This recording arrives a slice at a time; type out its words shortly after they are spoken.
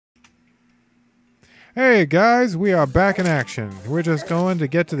Hey guys, we are back in action. We're just going to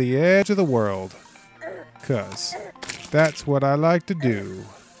get to the edge of the world. 'Cause that's what I like to do.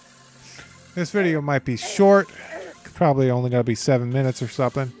 This video might be short. Probably only gonna be 7 minutes or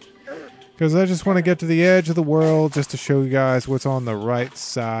something. Because I just want to get to the edge of the world just to show you guys what's on the right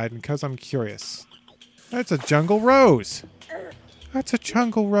side. And because I'm curious. That's a jungle rose. That's a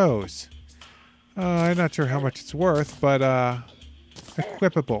jungle rose. I'm not sure how much it's worth, but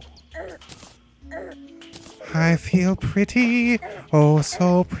equipable. I feel pretty, oh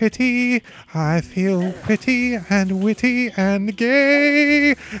so pretty. I feel pretty and witty and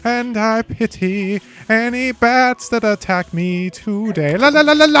gay. And I pity any bats that attack me today. La la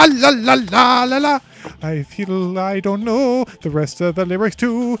la la la la la la la la. I feel I don't know the rest of the lyrics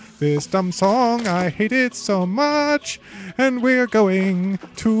to this dumb song. I hate it so much. And we're going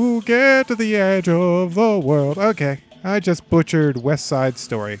to get to the edge of the world. Okay, I just butchered West Side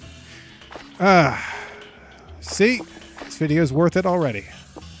Story. See? This video's worth it already.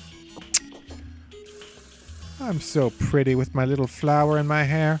 I'm so pretty with my little flower in my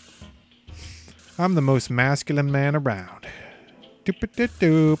hair. I'm the most masculine man around.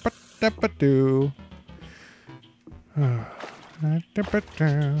 Doop-a-doo-doo, ba-da-ba-doo.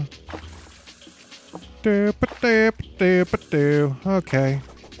 Okay.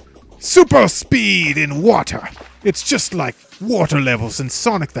 Super speed in water! It's just like water levels in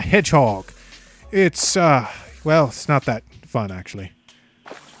Sonic the Hedgehog. It's, well, it's not that fun, actually.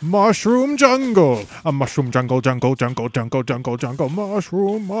 Mushroom jungle! A mushroom jungle, jungle, jungle, jungle, jungle, jungle,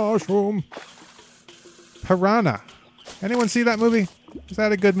 mushroom, mushroom. Piranha. Anyone see that movie? Was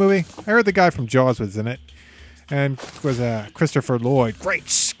that a good movie? I heard the guy from Jaws was in it. And was, Christopher Lloyd. Great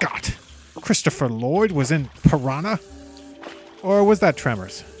Scott! Christopher Lloyd was in Piranha? Or was that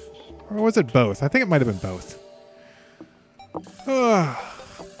Tremors? Or was it both? I think it might have been both.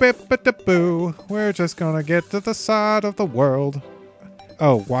 Bip-a-da-boo. We're just gonna get to the side of the world.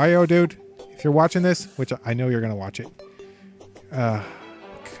 Oh, Wario, dude. If you're watching this, which I know you're gonna watch it. I'm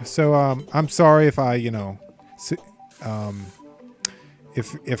sorry if I,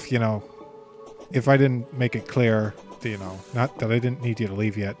 if I didn't make it clear, not that I didn't need you to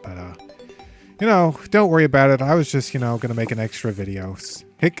leave yet, but, don't worry about it. I was just, gonna make an extra video.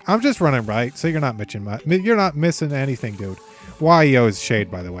 I'm just running right, so you're not missing anything, dude. Waio's Shade,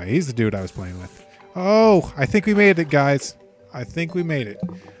 by the way. He's the dude I was playing with. Oh, I think we made it, guys. I think we made it.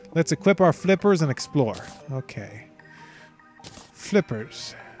 Let's equip our flippers and explore. Okay.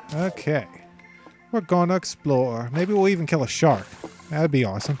 Flippers. Okay. We're gonna explore. Maybe we'll even kill a shark. That'd be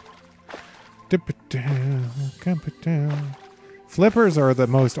awesome. Flippers are the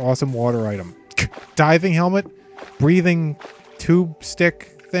most awesome water item. Diving helmet? Breathing tube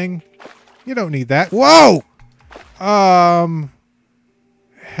stick thing? You don't need that. Whoa!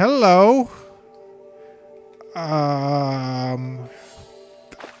 Hello.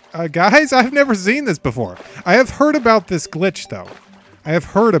 Guys, I've never seen this before. I have heard about this glitch, though. I have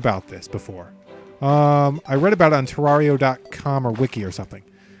heard about this before. I read about it on Terraria.com or Wiki or something.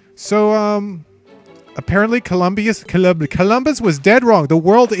 So, apparently Columbus was dead wrong. The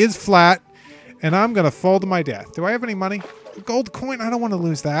world is flat, and I'm gonna fall to my death. Do I have any money? A gold coin? I don't want to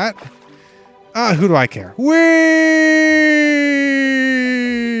lose that. Who do I care? Whee!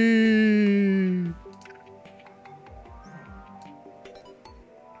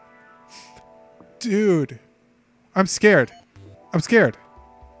 Dude. I'm scared. I'm scared.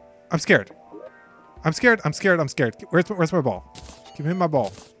 I'm scared. I'm scared. I'm scared. I'm scared. Where's my ball? Give me my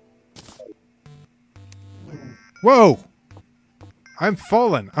ball. Whoa! I'm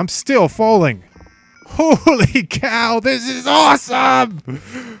falling. I'm still falling. Holy cow, this is awesome!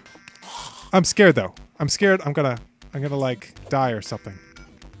 I'm scared though. I'm scared I'm gonna like die or something.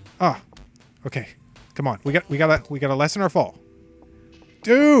 Okay. Come on. We gotta lessen our fall.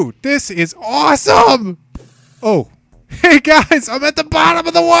 Dude, this is awesome! Oh. Hey guys, I'm at the bottom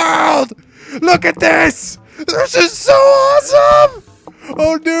of the world! Look at this! This is so awesome!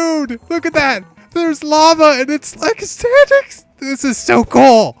 Oh dude, look at that! There's lava and it's like standing. This is so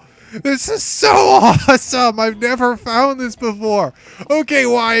cool! This is so awesome! I've never found this before. Okay,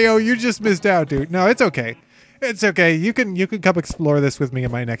 Wario, you just missed out, dude. No, it's okay. It's okay. You can come explore this with me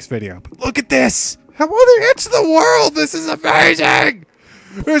in my next video. But look at this! I'm on the edge of the world! This is amazing!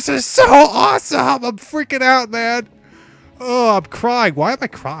 This is so awesome! I'm freaking out, man. Oh, I'm crying. Why am I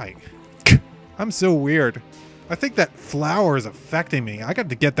crying? I'm so weird. I think that flower is affecting me. I got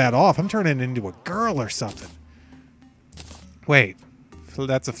to get that off. I'm turning into a girl or something. Wait.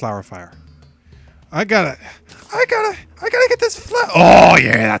 That's a flower fire. I gotta get this flower. Oh,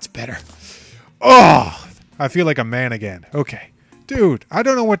 yeah, that's better. Oh, I feel like a man again. Okay. Dude, I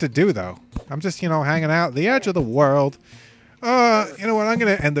don't know what to do, though. I'm just, you know, hanging out at the edge of the world. You know what? I'm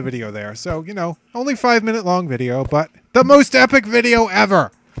going to end the video there. So, you know, only 5-minute long video, but the most epic video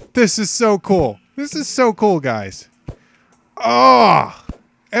ever. This is so cool. This is so cool, guys. Oh,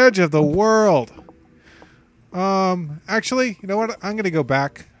 edge of the world. Actually, you know what? I'm going to go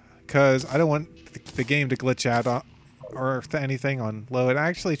back because I don't want the game to glitch out or anything on load.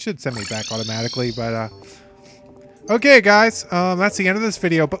 Actually, it should send me back automatically, but, okay, guys. That's the end of this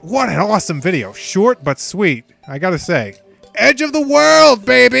video, but what an awesome video. Short, but sweet. I got to say. Edge of the world,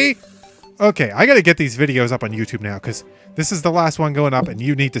 baby! Okay, I gotta get these videos up on YouTube now, because this is the last one going up, and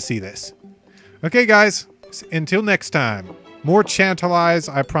you need to see this. Okay, guys, until next time. More Chantalize,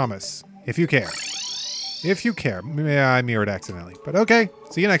 I promise. If you care. If you care. I mirrored accidentally. But okay,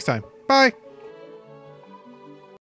 see you next time. Bye!